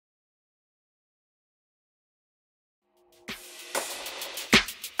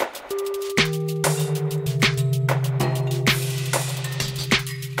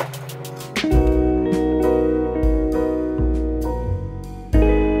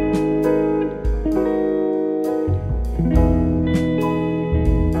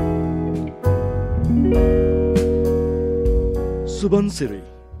Subansiri,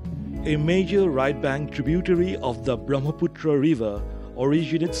 a major right-bank tributary of the Brahmaputra River,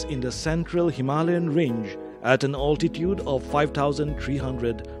 originates in the central Himalayan range at an altitude of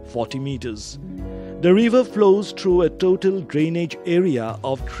 5,340 meters. The river flows through a total drainage area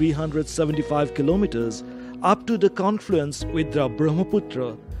of 375 kilometers up to the confluence with the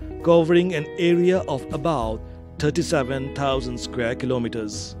Brahmaputra, covering an area of about 37,000 square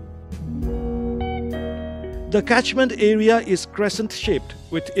kilometers. The catchment area is crescent-shaped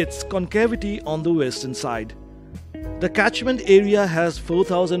with its concavity on the western side. The catchment area has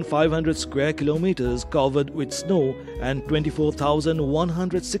 4,500 square kilometers covered with snow and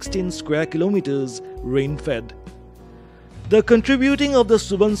 24,116 square kilometers rain-fed. The contributing of the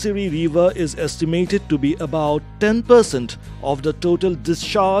Subansiri River is estimated to be about 10% of the total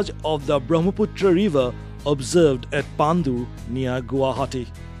discharge of the Brahmaputra River observed at Pandu near Guwahati.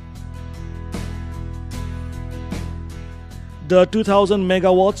 The 2,000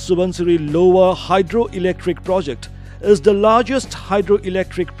 megawatt Subansiri Lower Hydroelectric project is the largest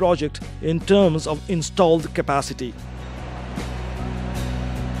hydroelectric project in terms of installed capacity.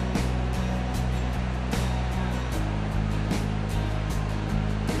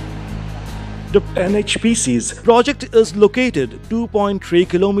 The NHPC's project is located 2.3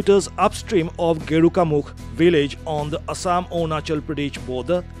 kilometers upstream of Gerukamukh village on the Assam-Arunachal Pradesh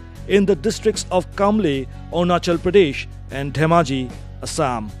border in the districts of Kamle, Arunachal Pradesh and Dhemaji,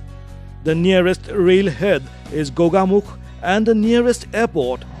 Assam. The nearest railhead is Gogamukh and the nearest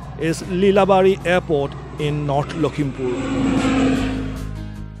airport is Lilabari Airport in North Lakhimpur.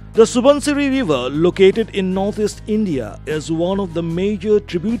 The Subansiri River, located in northeast India, is one of the major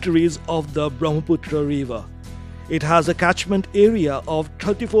tributaries of the Brahmaputra River. It has a catchment area of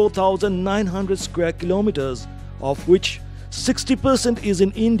 34,900 square kilometers, of which 60% is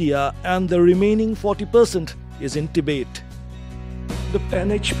in India and the remaining 40% is in Tibet. The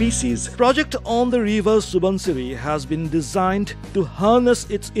NHPC's project on the river Subansiri has been designed to harness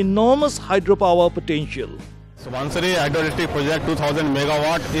its enormous hydropower potential. Subansiri Hydroelectric project 2000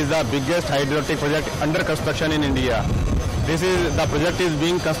 megawatt is the biggest hydroelectric project under construction in India. The project is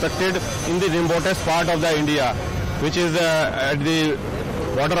being constructed in the remotest part of the India, which is at the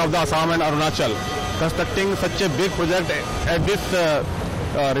border of the Assam and Arunachal. Constructing such a big project at this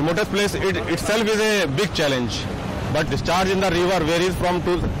remotest place itself is a big challenge. But discharge in the river varies from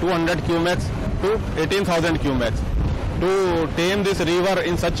 200 cumecs to 18,000 cumecs. To tame this river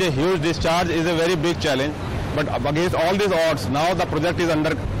in such a huge discharge is a very big challenge. But against all these odds, now the project is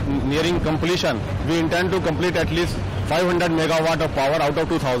nearing completion. We intend to complete at least 500 megawatt of power out of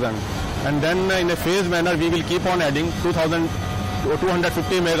 2,000. And then in a phased manner, we will keep on adding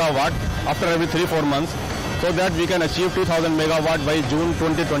 250 megawatt after every 3-4 months, so that we can achieve 2,000 megawatt by June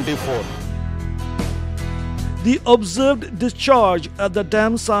 2024. The observed discharge at the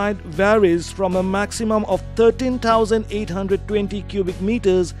dam side varies from a maximum of 13,820 cubic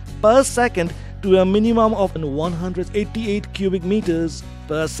meters per second to a minimum of 188 cubic meters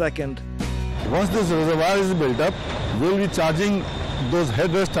per second. Once this reservoir is built up, we will be charging those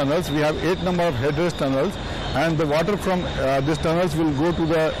headrest tunnels. We have 8 number of headrest tunnels, and the water from these tunnels will go to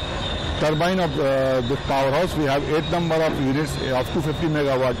the turbine of the powerhouse. We have 8 number of units of 250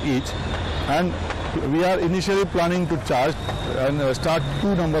 megawatt each, and we are initially planning to charge and start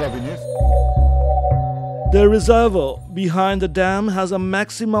 2 number of units. The reservoir behind the dam has a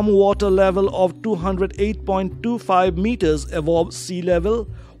maximum water level of 208.25 meters above sea level,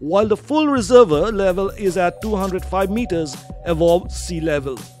 while the full reservoir level is at 205 meters above sea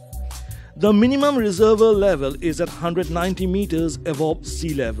level. The minimum reservoir level is at 190 meters above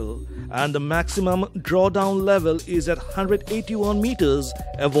sea level, and the maximum drawdown level is at 181 meters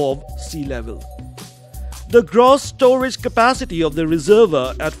above sea level. The gross storage capacity of the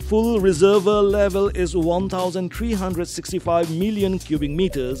reservoir at full reservoir level is 1,365 million cubic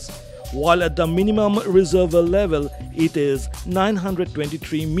meters, while at the minimum reservoir level it is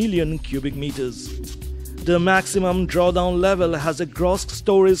 923 million cubic meters. The maximum drawdown level has a gross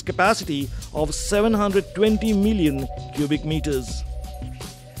storage capacity of 720 million cubic meters.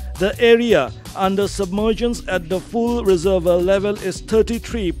 The area under submergence at the full reservoir level is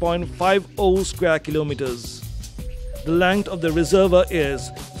 33.50 square kilometers. The length of the reservoir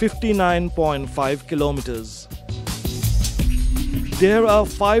is 59.5 kilometers. There are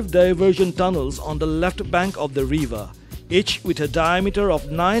 5 diversion tunnels on the left bank of the river, each with a diameter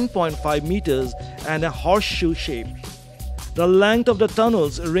of 9.5 meters and a horseshoe shape. The length of the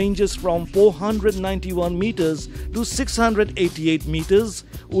tunnels ranges from 491 meters to 688 meters,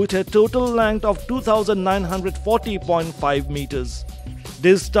 with a total length of 2,940.5 meters.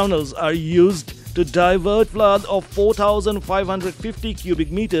 These tunnels are used to divert flood of 4,550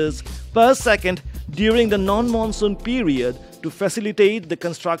 cubic meters per second during the non-monsoon period to facilitate the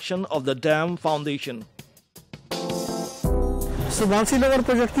construction of the dam foundation. सुबांसिरी level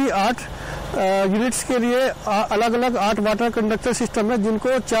project की 8 units के लिए अलग अलग 8 water conductor system है, जिनको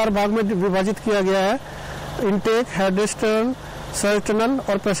 4 भाग में विभाजित किया गया है: intake, headrest tunnel, surge tunnel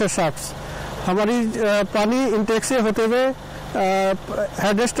और प्रेशर शाफ्ट्स। हमारी पानी इनटेक से होते हुए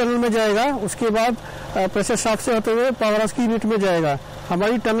हेडरेस्ट टनल में जाएगा, उसके बाद प्रेशर शाफ्ट से होते हुए पावर हाउस की यूनिट में जाएगा।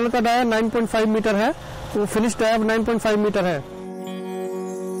 हमारी टनल का डाया 9.5 मीटर है, तो फिनिश डाया 9.5 मीटर है।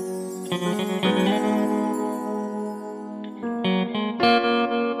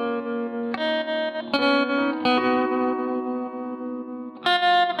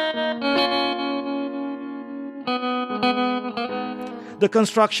 The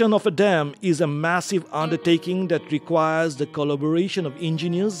construction of a dam is a massive undertaking that requires the collaboration of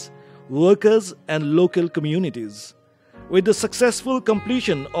engineers, workers, and local communities. With the successful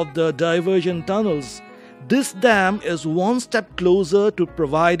completion of the diversion tunnels, this dam is one step closer to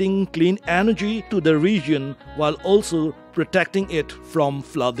providing clean energy to the region while also protecting it from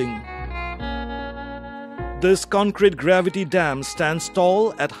flooding. This concrete gravity dam stands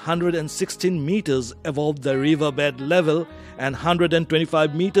tall at 116 meters above the riverbed level and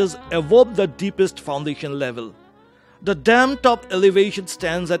 125 meters above the deepest foundation level. The dam top elevation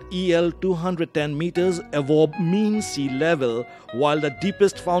stands at EL 210 meters above mean sea level, while the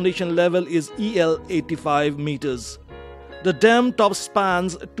deepest foundation level is EL 85 meters. The dam top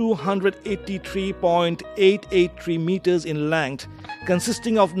spans 283.883 meters in length,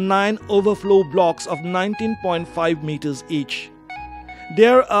 consisting of 9 overflow blocks of 19.5 meters each.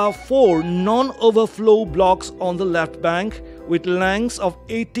 There are 4 non-overflow blocks on the left bank with lengths of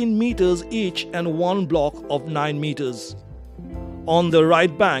 18 meters each and 1 block of 9 meters. On the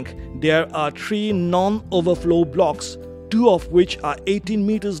right bank, there are 3 non-overflow blocks, 2 of which are 18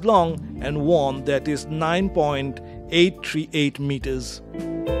 meters long and 1 that is 9.838 meters.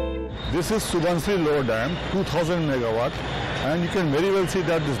 This is Subansiri Lower Dam, 2000 megawatt, and you can very well see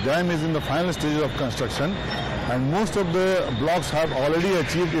that this dam is in the final stage of construction, and most of the blocks have already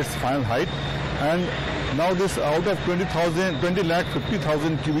achieved its final height, and now this out of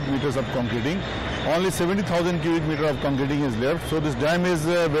 20,50,000 cubic meters of concreting, only 70,000 cubic meter of concreting is left. So this dam is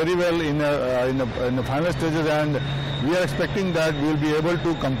very well in the final stages, and we are expecting that we will be able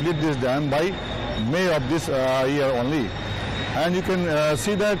to complete this dam by May of this year only. And you can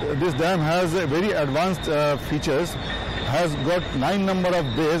see that this dam has very advanced features, has got 9 number of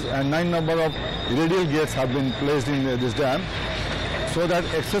bays and 9 number of radial gates have been placed in this dam, so that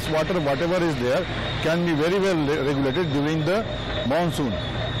excess water, whatever is there, can be very well regulated during the monsoon.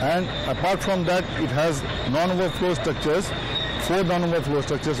 And apart from that, it has non-overflow structures, 4 non-overflow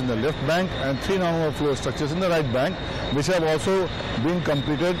structures in the left bank and 3 non-overflow structures in the right bank, which have also been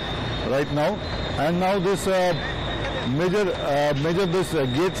completed right now. And now this major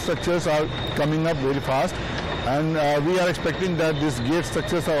gate structures are coming up very fast, and we are expecting that these gate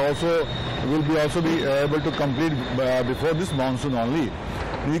structures will be able to complete before this monsoon only.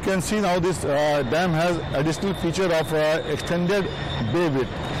 You can see now this dam has additional feature of extended bay width.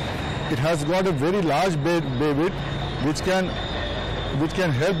 It has got a very large bay width, which can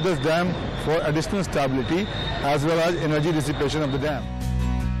help this dam for additional stability as well as energy dissipation of the dam.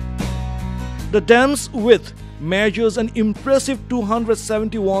 The dam's width measures an impressive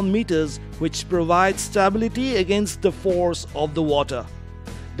 271 meters, which provides stability against the force of the water.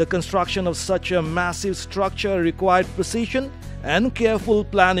 The construction of such a massive structure required precision and careful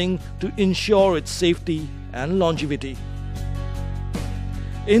planning to ensure its safety and longevity.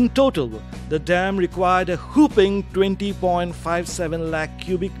 In total, the dam required a whopping 20.57 lakh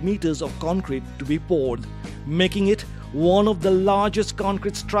cubic meters of concrete to be poured, making it one of the largest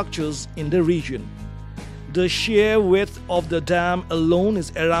concrete structures in the region. The sheer width of the dam alone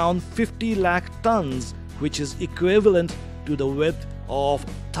is around 50 lakh tons, which is equivalent to the width of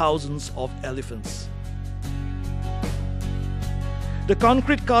thousands of elephants. The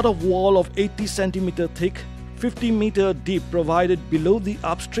concrete cut-off wall of 80 centimeter thick, 50 meter deep provided below the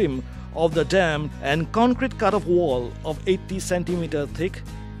upstream of the dam, and concrete cut-off wall of 80 centimeter thick,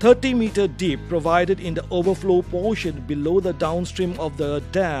 30 meter deep provided in the overflow portion below the downstream of the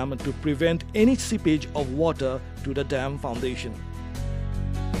dam to prevent any seepage of water to the dam foundation.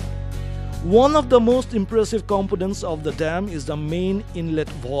 One of the most impressive components of the dam is the main inlet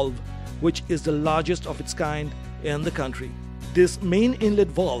valve, which is the largest of its kind in the country. This main inlet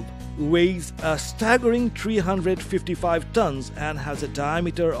valve weighs a staggering 355 tons and has a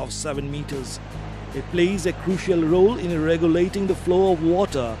diameter of 7 meters. It plays a crucial role in regulating the flow of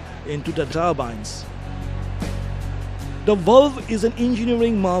water into the turbines. The valve is an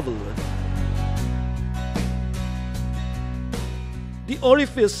engineering marvel. The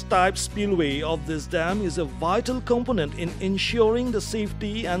orifice-type spillway of this dam is a vital component in ensuring the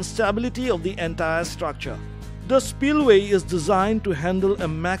safety and stability of the entire structure. The spillway is designed to handle a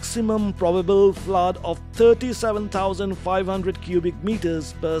maximum probable flood of 37,500 cubic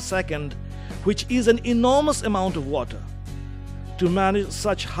meters per second, which is an enormous amount of water. To manage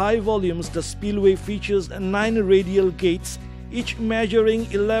such high volumes, the spillway features 9 radial gates, each measuring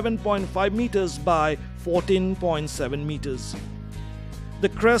 11.5 meters by 14.7 meters. The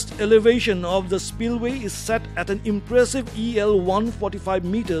crest elevation of the spillway is set at an impressive EL 145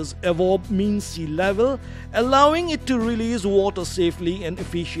 meters above mean sea level, allowing it to release water safely and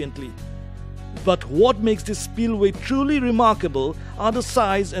efficiently. But what makes this spillway truly remarkable are the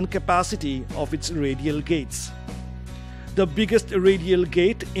size and capacity of its radial gates. The biggest radial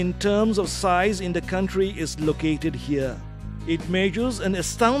gate in terms of size in the country is located here. It measures an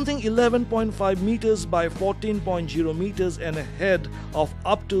astounding 11.5 meters by 14.0 meters and a head of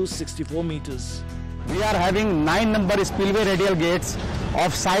up to 64 meters. We are having 9 number spillway radial gates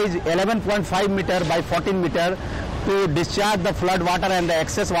of size 11.5 meter by 14 meter to discharge the flood water and the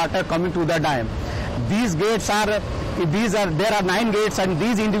excess water coming to the dam. There are 9 gates, and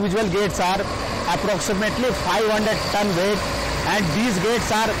these individual gates are approximately 500 ton weight, and these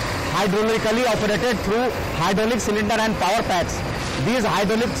gates are hydraulically operated through hydraulic cylinder and power packs. These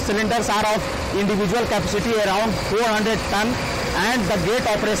hydraulic cylinders are of individual capacity around 400 ton, and the gate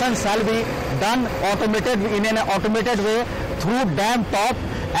operation shall be done in an automated way through dam top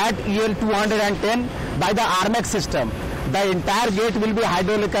at EL 210 by the RMX system. The entire gate will be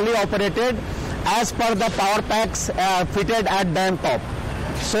hydraulically operated as per the power packs fitted at dam top.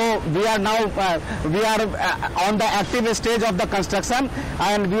 So we are now on the active stage of the construction,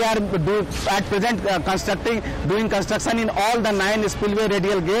 and we are at present doing construction in all the 9 spillway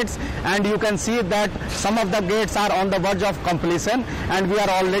radial gates, and you can see that some of the gates are on the verge of completion, and we are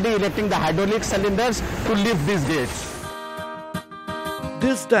already erecting the hydraulic cylinders to lift these gates.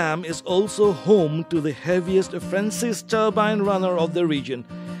 This dam is also home to the heaviest Francis turbine runner of the region.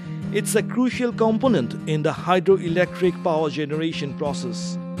 It's a crucial component in the hydroelectric power generation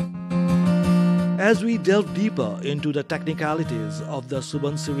process. As we delve deeper into the technicalities of the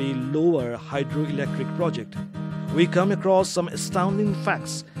Subansiri Lower Hydroelectric project, we come across some astounding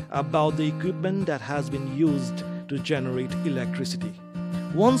facts about the equipment that has been used to generate electricity.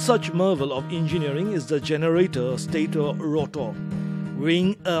 One such marvel of engineering is the generator stator rotor.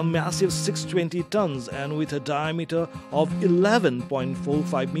 Weighing a massive 620 tons and with a diameter of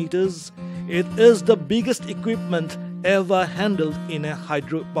 11.45 meters, it is the biggest equipment ever handled in a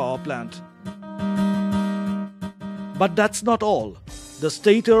hydropower plant. But that's not all. The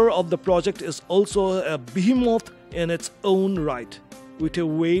stator of the project is also a behemoth in its own right. With a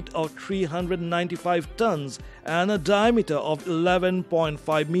weight of 395 tons and a diameter of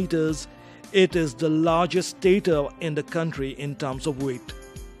 11.5 meters, it is the largest stator in the country in terms of weight.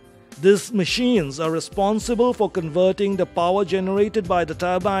 These machines are responsible for converting the power generated by the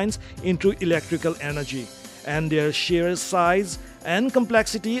turbines into electrical energy, and their sheer size and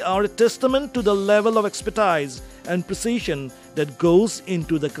complexity are a testament to the level of expertise and precision that goes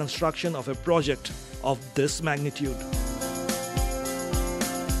into the construction of a project of this magnitude.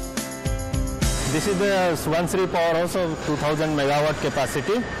 This is the Subansiri powerhouse of 2000 megawatt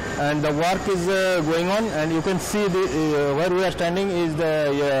capacity, and the work is going on, and you can see where we are standing is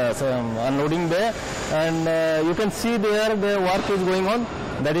the unloading bay, and you can see there the work is going on.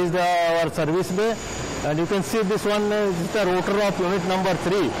 That is our service bay, and you can see this one is the rotor of unit number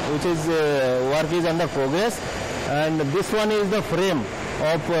 3, which is work is under progress, and this one is the frame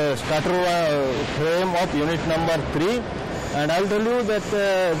of starter frame of unit number 3. And I'll tell you that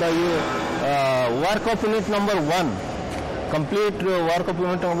the work of unit number 1, complete work of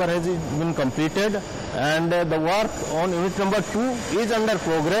unit number has been completed, and the work on unit number 2 is under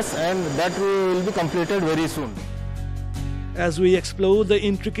progress, and that will be completed very soon. As we explore the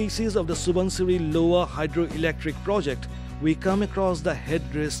intricacies of the Subansiri Lower Hydroelectric project, we come across the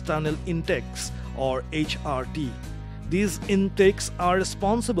headrest tunnel intakes, or HRT. These intakes are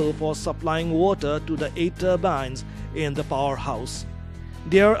responsible for supplying water to the 8 turbines in the powerhouse.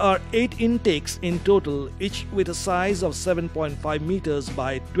 There are 8 intakes in total, each with a size of 7.5 meters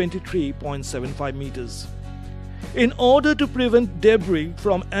by 23.75 meters. In order to prevent debris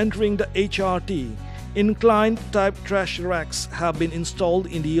from entering the HRT, inclined type trash racks have been installed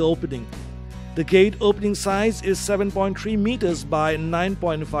in the opening. The gate opening size is 7.3 meters by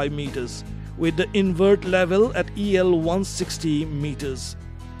 9.5 meters, with the invert level at EL 160 meters.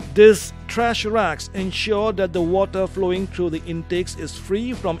 These trash racks ensure that the water flowing through the intakes is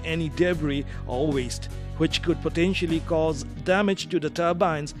free from any debris or waste, which could potentially cause damage to the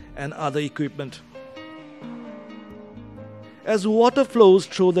turbines and other equipment. As water flows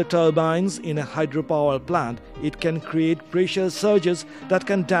through the turbines in a hydropower plant, it can create pressure surges that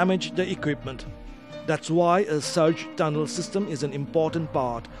can damage the equipment. That's why a surge tunnel system is an important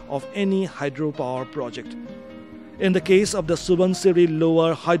part of any hydropower project. In the case of the Subansiri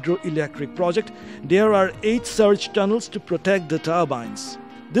Lower Hydroelectric project, there are 8 surge tunnels to protect the turbines.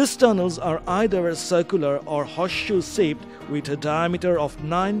 These tunnels are either circular or horseshoe shaped with a diameter of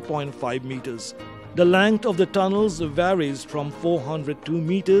 9.5 meters. The length of the tunnels varies from 402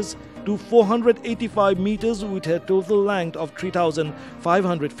 meters to 485 meters with a total length of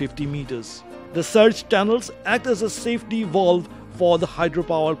 3,550 meters. The surge tunnels act as a safety valve for the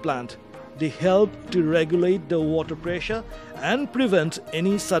hydropower plant. They help to regulate the water pressure and prevent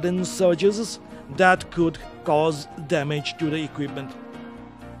any sudden surges that could cause damage to the equipment.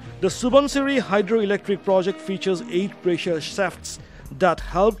 The Subansiri Hydroelectric project features 8 pressure shafts that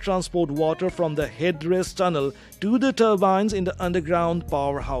help transport water from the headrest tunnel to the turbines in the underground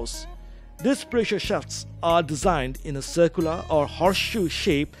powerhouse. These pressure shafts are designed in a circular or horseshoe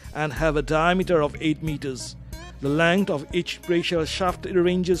shape and have a diameter of 8 meters. The length of each pressure shaft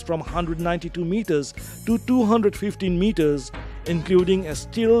ranges from 192 meters to 215 meters, including a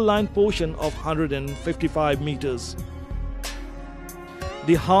steel line portion of 155 meters.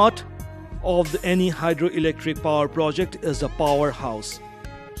 The heart of any hydroelectric power project is a powerhouse.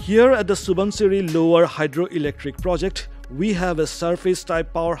 Here at the Subansiri Lower Hydroelectric project, we have a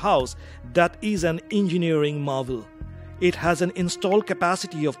surface-type powerhouse that is an engineering marvel. It has an installed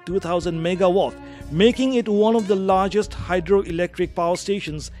capacity of 2000 megawatt, making it one of the largest hydroelectric power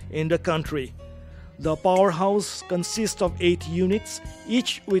stations in the country. The powerhouse consists of 8 units,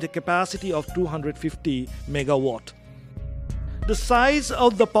 each with a capacity of 250 megawatt. The size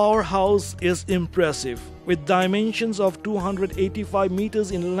of the powerhouse is impressive, with dimensions of 285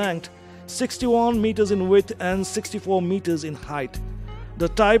 meters in length, 61 meters in width and 64 meters in height. The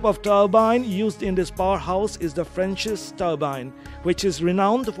type of turbine used in this powerhouse is the French's turbine, which is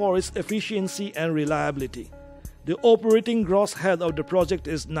renowned for its efficiency and reliability. The operating gross head of the project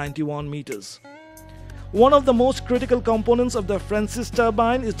is 91 meters. One of the most critical components of the French's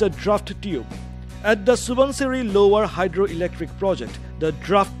turbine is the draft tube. At the Subansiri Lower Hydroelectric project, the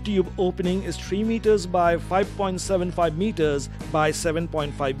draft tube opening is 3 meters by 5.75 meters by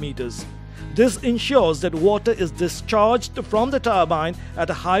 7.5 meters. This ensures that water is discharged from the turbine at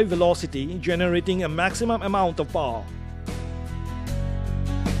a high velocity, generating a maximum amount of power.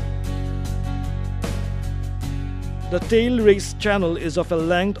 The tail race channel is of a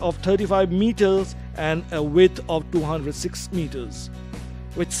length of 35 meters and a width of 206 meters.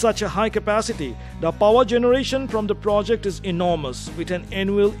 With such a high capacity, the power generation from the project is enormous, with an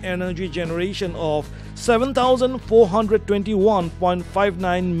annual energy generation of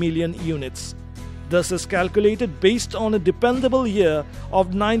 7,421.59 million units. This is calculated based on a dependable year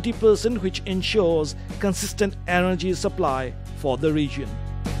of 90%, which ensures consistent energy supply for the region.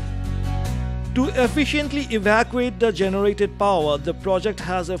 To efficiently evacuate the generated power, the project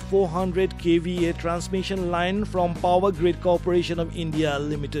has a 400 kVA transmission line from Power Grid Corporation of India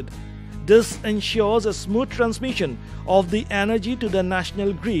Limited. This ensures a smooth transmission of the energy to the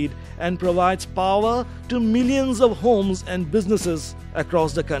national grid and provides power to millions of homes and businesses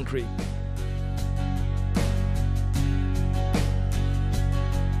across the country.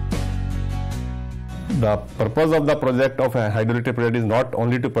 The purpose of the project of a hydroelectric project is not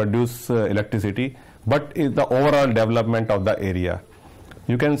only to produce electricity, but is the overall development of the area.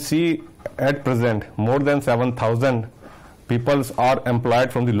 You can see at present more than 7,000 people are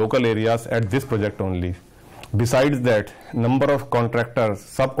employed from the local areas at this project only. Besides that, number of contractors,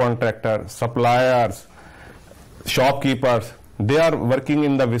 subcontractors, suppliers, shopkeepers, they are working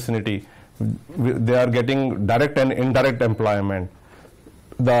in the vicinity. They are getting direct and indirect employment.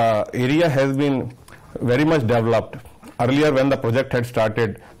 The area has been very much developed. Earlier when the project had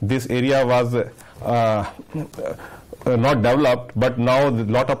started, this area was not developed, but now a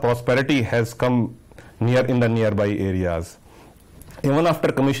lot of prosperity has come in the nearby areas. Even after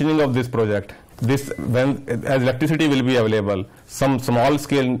commissioning of this project, as electricity will be available, some small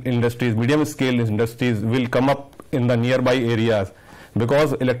scale industries, medium scale industries will come up in the nearby areas,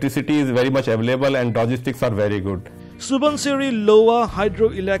 because electricity is very much available and logistics are very good. Subansiri Lower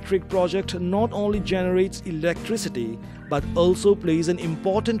Hydroelectric project not only generates electricity but also plays an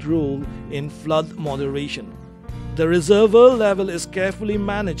important role in flood moderation. The reservoir level is carefully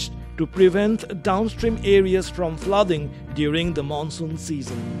managed to prevent downstream areas from flooding during the monsoon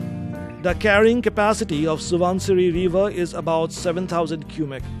season. The carrying capacity of Subansiri river is about 7,000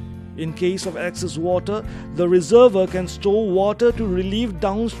 cubic. In case of excess water, the reservoir can store water to relieve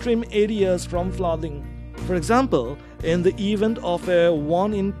downstream areas from flooding. For example, in the event of a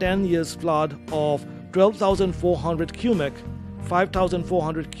 1 in 10 years flood of 12,400 cubic,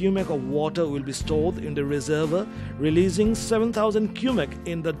 5,400 cubic of water will be stored in the reservoir, releasing 7,000 cubic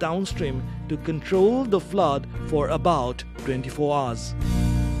in the downstream to control the flood for about 24 hours.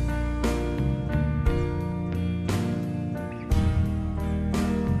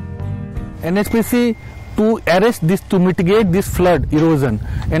 NHPC, to arrest this, to mitigate this flood erosion,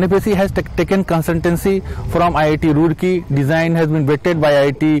 NHPC has taken consultancy from IIT Roorkee. Design has been vetted by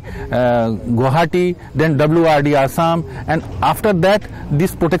IIT Guwahati, then WRD Assam, and after that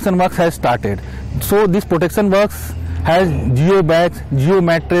this protection works has started. So this protection works has geobags,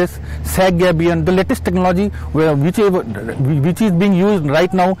 geomattress, sag gap beyond. The latest technology which is being used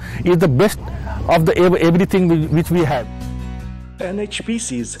right now is the best of the everything which we have.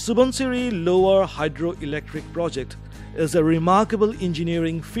 NHPC's Subansiri Lower Hydroelectric project is a remarkable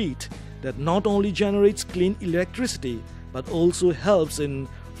engineering feat that not only generates clean electricity but also helps in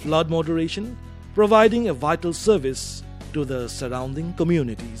flood moderation, providing a vital service to the surrounding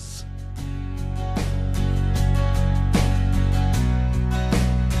communities.